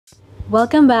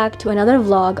Welcome back to another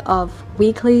vlog of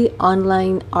weekly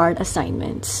online art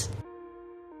assignments.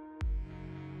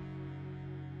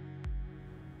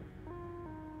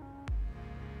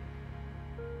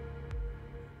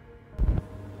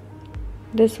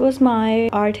 This was my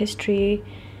art history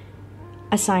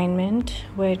assignment,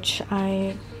 which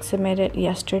I submitted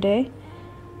yesterday.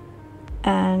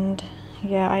 And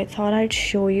yeah, I thought I'd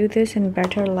show you this in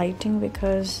better lighting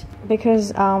because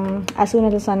as soon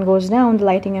as the sun goes down, the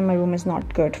lighting in my room is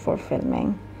not good for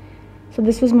filming. So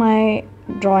this was my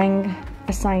drawing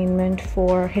assignment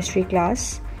for history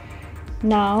class.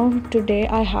 Now today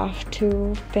I have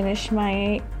to finish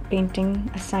my painting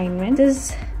assignment.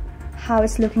 This is how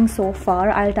it's looking so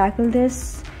far. I'll tackle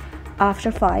this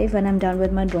after 5 when I'm done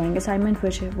with my drawing assignment,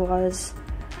 which was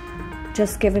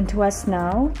just given to us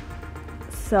now.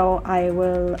 So I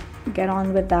will get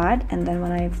on with that, and then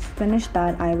when I finish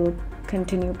that, I will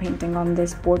continue painting on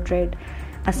this portrait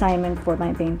assignment for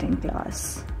my painting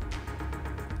class.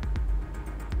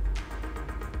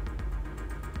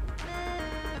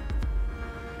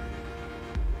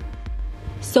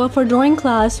 So for drawing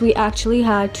class, we actually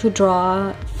had to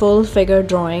draw full figure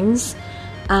drawings,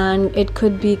 and it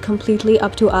could be completely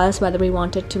up to us whether we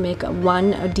wanted to make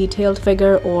a detailed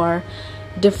figure or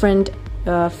different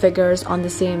figures on the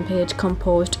same page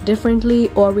composed differently,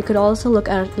 or we could also look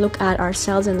at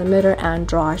ourselves in the mirror and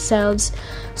draw ourselves.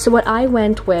 So what I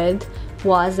went with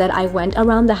was that I went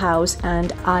around the house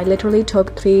and I literally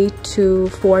took 3 to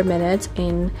 4 minutes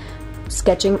in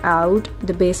sketching out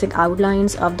the basic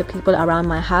outlines of the people around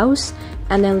my house,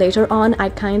 and then later on I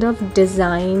kind of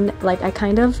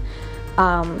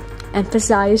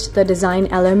emphasized the design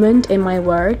element in my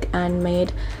work and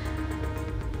made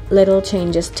little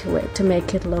changes to it to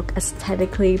make it look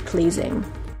aesthetically pleasing.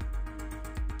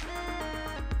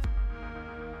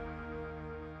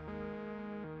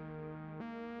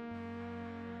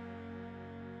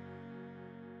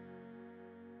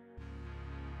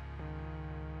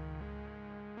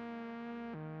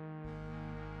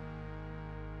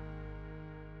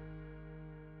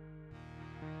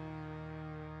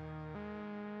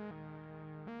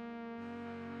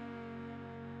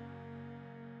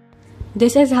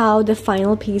 This is how the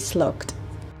final piece looked.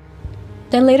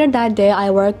 Then later that day, I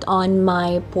worked on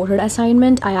my portrait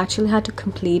assignment. I actually had to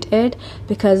complete it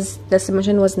because the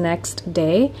submission was next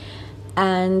day,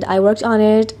 and I worked on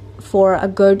it for a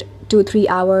good 2-3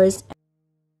 hours.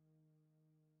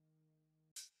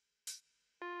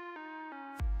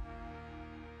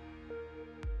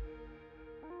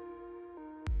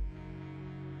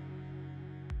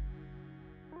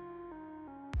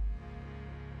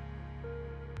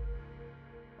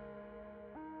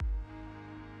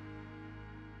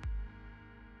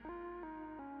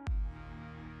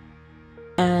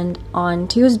 And on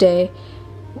Tuesday,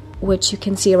 which you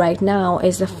can see right now,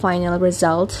 is the final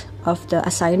result of the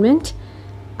assignment.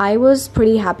 I was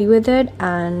pretty happy with it,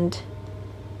 and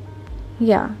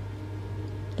yeah,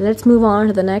 let's move on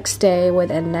to the next day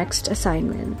with a next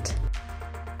assignment.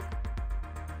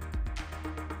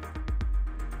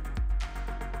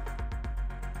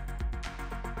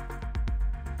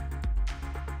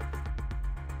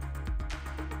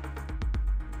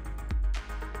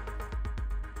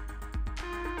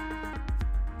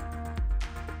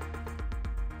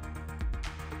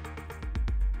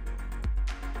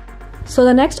 So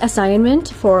the next assignment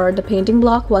for the painting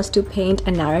block was to paint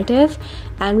a narrative,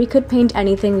 and we could paint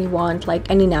anything we want, like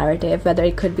any narrative, whether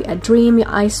it could be a dream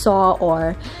I saw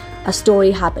or a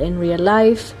story happened in real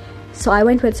life. So I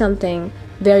went with something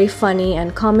very funny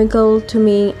and comical to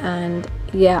me, and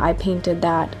yeah, I painted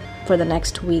that for the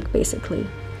next week basically.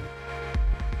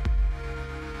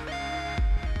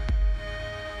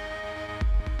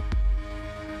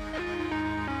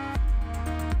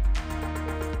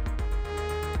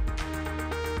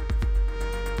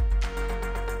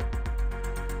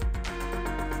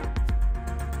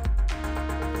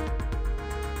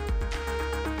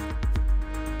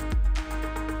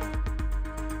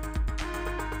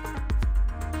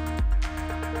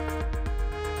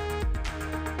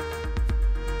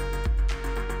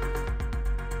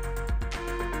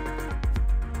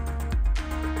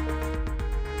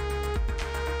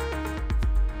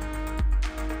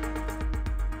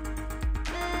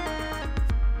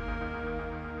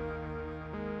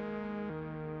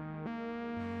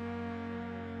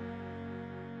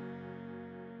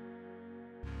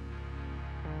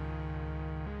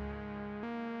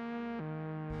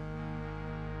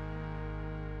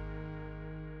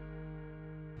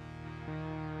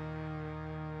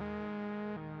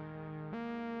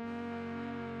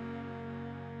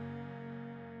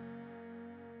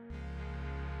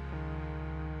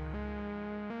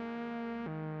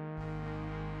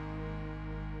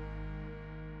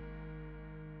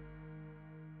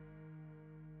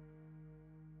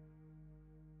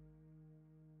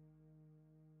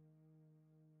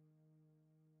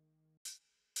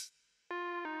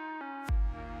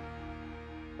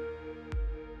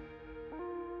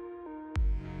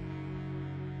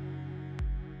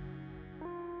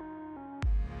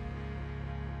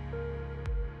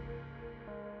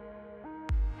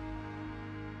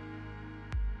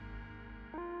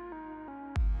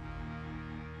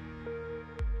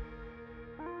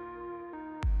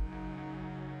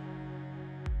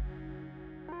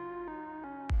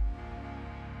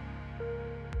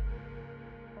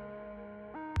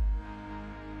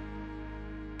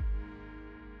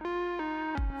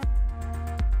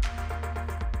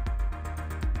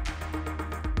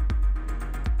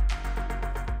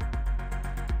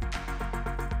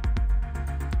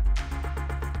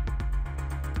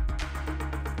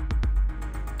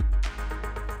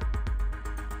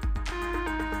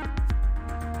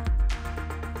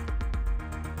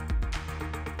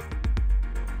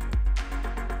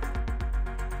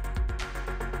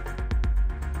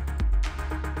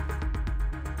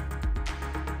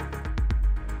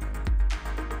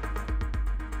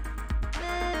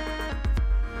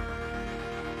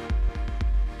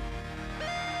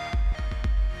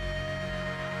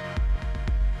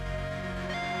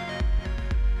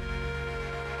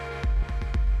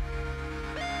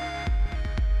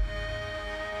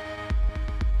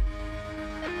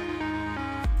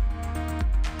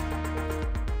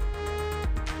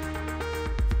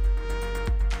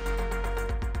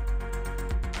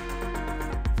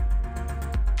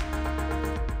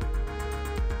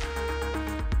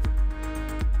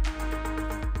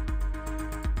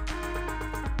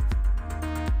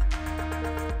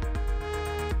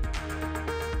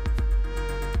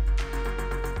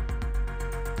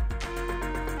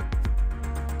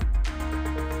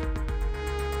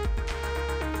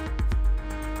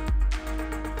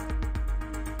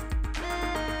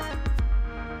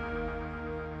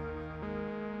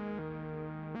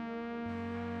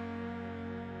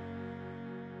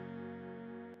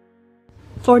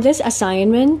 For this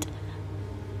assignment,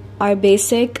 our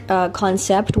basic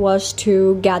concept was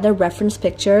to gather reference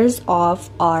pictures of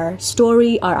our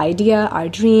story, our idea, our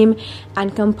dream,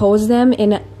 and compose them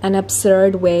in an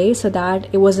absurd way so that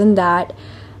it wasn't that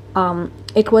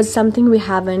it was something we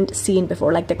haven't seen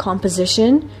before. Like the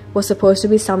composition was supposed to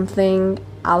be something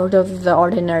out of the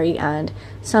ordinary and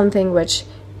something which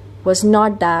was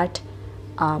not that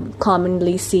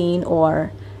commonly seen,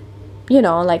 or you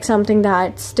know, like something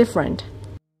that's different.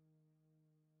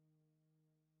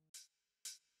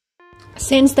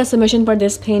 Since the submission for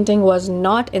this painting was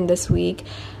not in this week,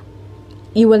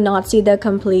 you will not see the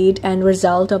complete end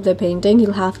result of the painting.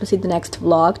 You'll have to see the next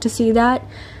vlog to see that.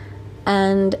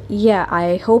 And yeah,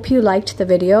 I hope you liked the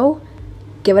video.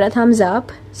 Give it a thumbs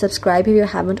up, subscribe if you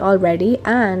haven't already,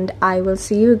 and I will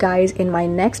see you guys in my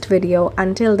next video.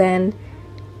 Until then,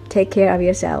 take care of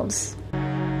yourselves.